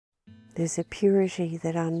There's a purity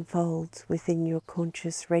that unfolds within your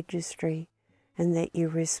conscious registry, and that you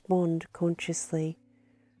respond consciously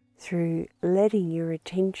through letting your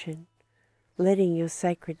attention, letting your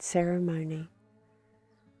sacred ceremony,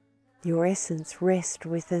 your essence rest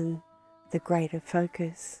within the greater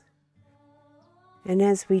focus. And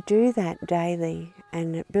as we do that daily,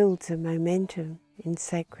 and it builds a momentum in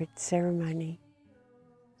sacred ceremony,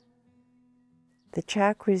 the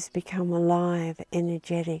chakras become alive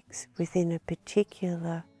energetics within a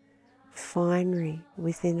particular finery,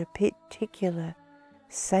 within a particular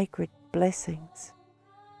sacred blessings.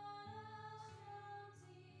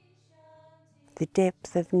 The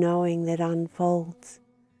depth of knowing that unfolds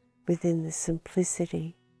within the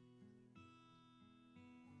simplicity.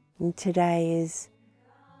 And today is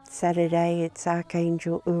Saturday, it's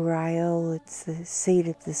Archangel Uriel, it's the seat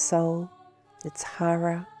of the soul, it's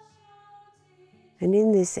Hara. And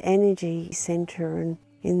in this energy center and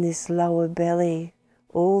in this lower belly,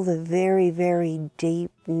 all the very, very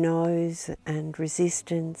deep no's and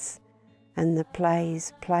resistance and the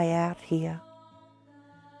plays play out here.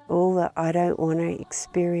 All that I don't want to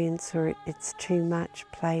experience or it's too much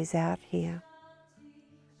plays out here.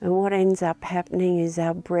 And what ends up happening is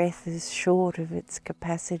our breath is short of its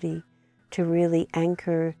capacity to really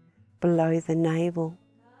anchor below the navel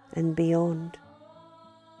and beyond.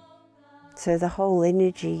 So the whole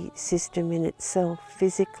energy system in itself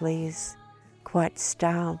physically is quite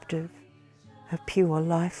starved of a pure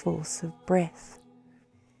life force of breath.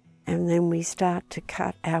 And then we start to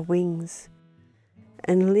cut our wings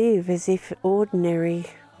and live as if ordinary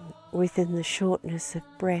within the shortness of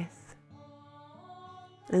breath.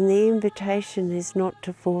 And the invitation is not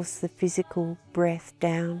to force the physical breath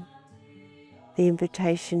down. The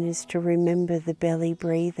invitation is to remember the belly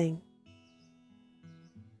breathing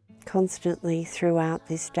constantly throughout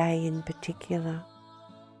this day in particular.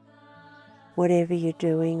 Whatever you're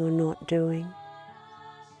doing or not doing,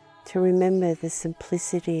 to remember the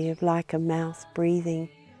simplicity of like a mouth breathing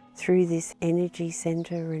through this energy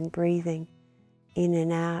center and breathing in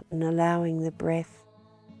and out and allowing the breath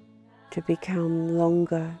to become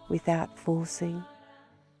longer without forcing,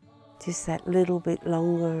 just that little bit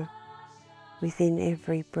longer within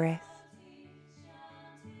every breath.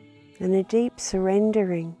 And a deep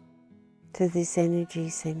surrendering to this energy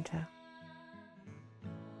center.